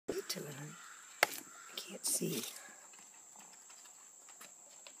can't see.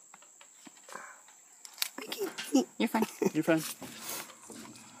 I can't see. You're fine. You're fine.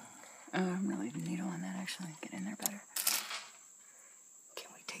 I'm going to leave a needle on that, actually. Get in there better. Can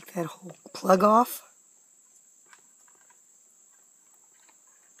we take that whole plug off?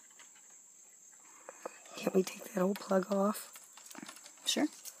 Can't we take that whole plug off? Sure.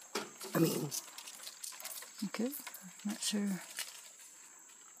 I mean... Okay. I'm not sure.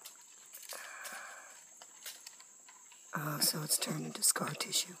 Oh, so it's turned into scar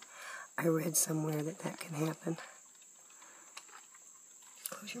tissue. I read somewhere that that can happen.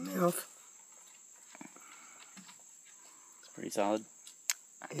 Close your mouth. It's pretty solid.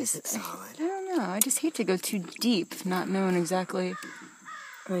 Is it solid? I don't know. I just hate to go too deep, not knowing exactly.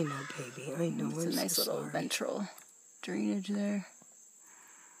 I know, baby. I know. It's a nice so little sorry. ventral drainage there.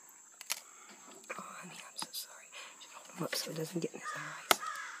 Oh, honey, I'm so sorry. You should hold him up so it doesn't get in his eyes.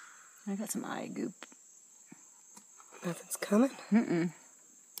 I got some eye goop. Nothing's coming? Mm-mm.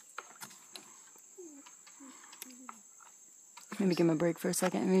 Maybe give him a break for a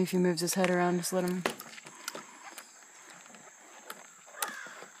second. Maybe if he moves his head around, just let him...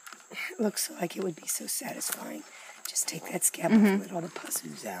 It looks like it would be so satisfying. Just take that scab off and let all the pus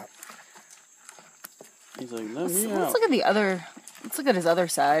ooze out. He's like, let me Let's out. look at the other... Let's look at his other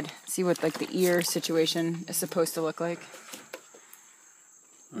side. See what, like, the ear situation is supposed to look like.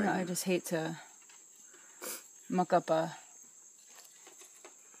 Right. Yeah, I just hate to muck up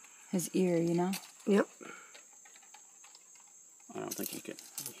his ear, you know? Yep. I don't think you can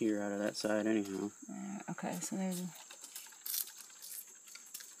hear out of that side anyhow. Okay, so there's...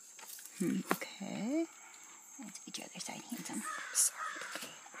 Okay. Let's get your other side, handsome. I'm sorry,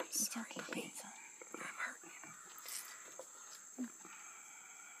 baby. I'm sorry, baby. Handsome. I'm hurting you.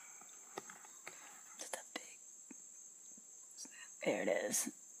 Just a big... There it is.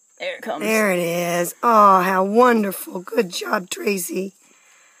 There it comes. There it is. Oh, how wonderful. Good job, Tracy.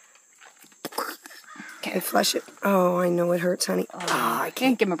 Okay. Can I flush it? Oh, I know it hurts, honey. Oh, I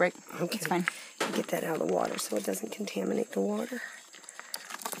can't. Give him a break. Okay. It's fine. Get that out of the water so it doesn't contaminate the water.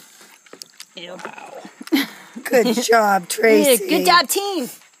 Wow. Good job, Tracy. Good job, team.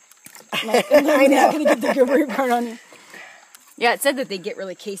 I I'm know. not going to get the good part on you. Yeah, it said that they get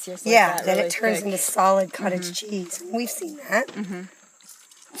really caseous like Yeah, that. then really it turns thick. into solid cottage cheese. We've seen that.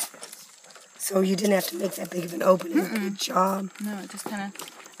 So you didn't have to make that big of an opening. Good job. No, it just kind of...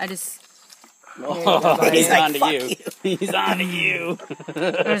 I just... Oh, he's like, on to "Fuck you. He's on to you.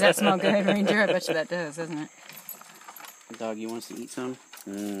 Does that smell good, Ranger? I bet you that does, doesn't it? Doggy wants to eat some?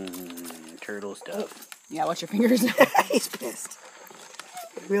 Turtle stuff. Yeah, watch your fingers. He's pissed.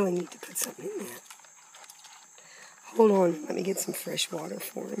 I really need to put something in that. Hold on. Let me get some fresh water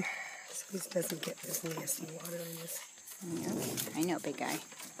for him. So he doesn't get this nasty water in this. I know, big guy.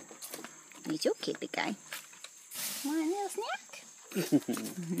 He's okay, big guy. Want a little snack?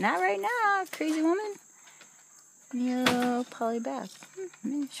 Not right now, crazy woman. Yo, polybath.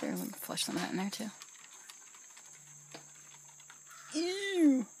 Sure, we can flush some of that in there too.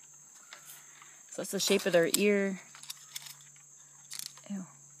 Ew. So that's the shape of their ear. Ew.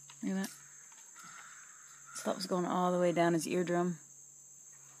 Look at that. So that was going all the way down his eardrum.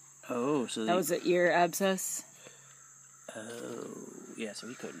 Oh, so That was the ear abscess. Oh, yeah, so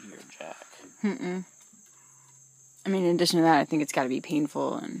he couldn't hear Jack. I mean, in addition to that, I think it's got to be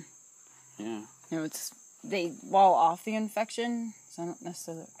painful and... Yeah. You know, they wall off the infection, so I don't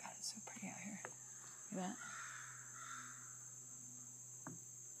necessarily... God, it's so pretty out here. Look at that.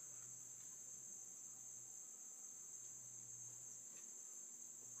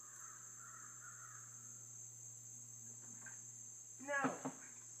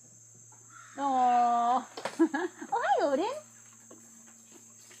 No. Aww. Oh, hi, Odin.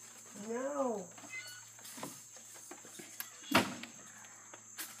 No.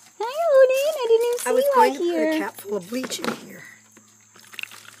 Hi, Odin. I didn't even see I was you going out to here. put a cap full of bleach in here.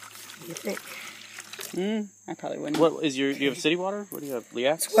 What do you think? I probably wouldn't. What is your? Do you have city water? What do you have?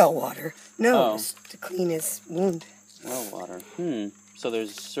 Liax? It's well water. No, Oh. it's to clean his wound. Well water. So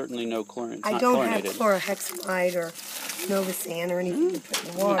there's certainly no chlorine. It's I not don't have chlorinated. chlorhexamide or Novosan or anything to put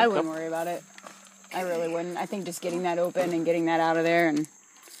in the water. I wouldn't worry about it. I really wouldn't. I think just getting that open and getting that out of there and...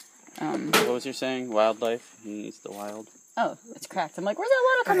 What was you saying? Wildlife? He needs the wild. Oh, it's cracked. I'm like, where's that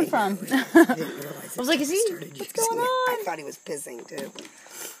water coming from? I didn't realize I was like, is he... started What's using going it. on? I thought he was pissing too.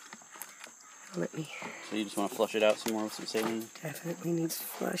 Let me. So you just want to flush it out some more with some saline? Definitely needs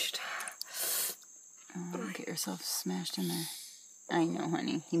flushed. Get yourself smashed in there. I know,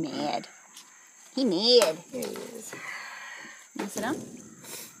 honey. He mad. He mad. There he is. You want to sit down?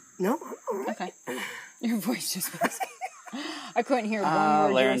 No, I'm all right. Okay. Your voice just was... I couldn't hear one word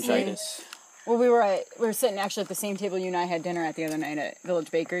you were saying. Laryngitis. Well, we were sitting actually at the same table you and I had dinner at the other night at Village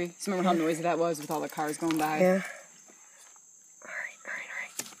Bakery. So remember how noisy that was with all the cars going by? Yeah. All right.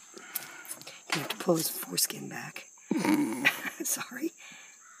 Gonna have to pull his foreskin back. Sorry.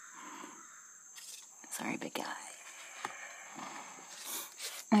 Sorry, big guy.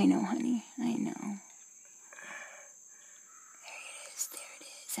 I know, honey. I know. There it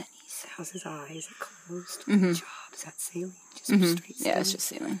is, honeys. How's his eyes? Is it closed? Mm-hmm. Good job. Is that saline? Just straight saline? Yeah, it's just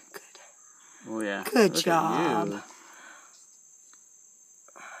saline. Good. Oh, yeah. Good Look job. at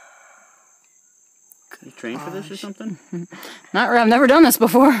you trained for this or something? I've never done this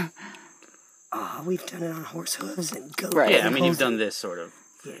before. Oh, we've done it on horse hooves and goat. Right. Yeah, I mean, you've done this sort of.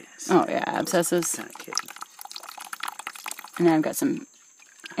 Yes. Oh, yeah, abscesses. Kind of kidding. And then I've got some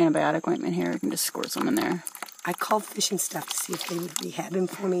antibiotic ointment here. I can just squirt some in there. I called Fish and Stuff to see if they would rehab him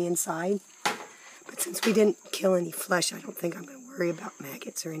for me inside. But since we didn't kill any flesh, I don't think I'm going to worry about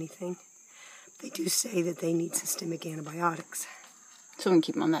maggots or anything. They do say that they need systemic antibiotics. So we can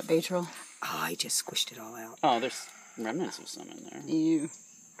keep them on that Baytril. Oh, I just squished it all out. Oh, there's remnants of some in there. Ew.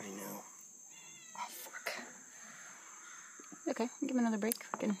 I know. Oh, fuck. Okay, give him another break.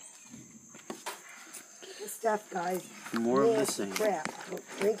 Good Stuff, guys. More of the same. Crap. Don't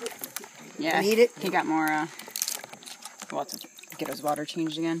drink it. Yeah, Eat it. he got more, we'll have to get his water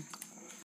changed again.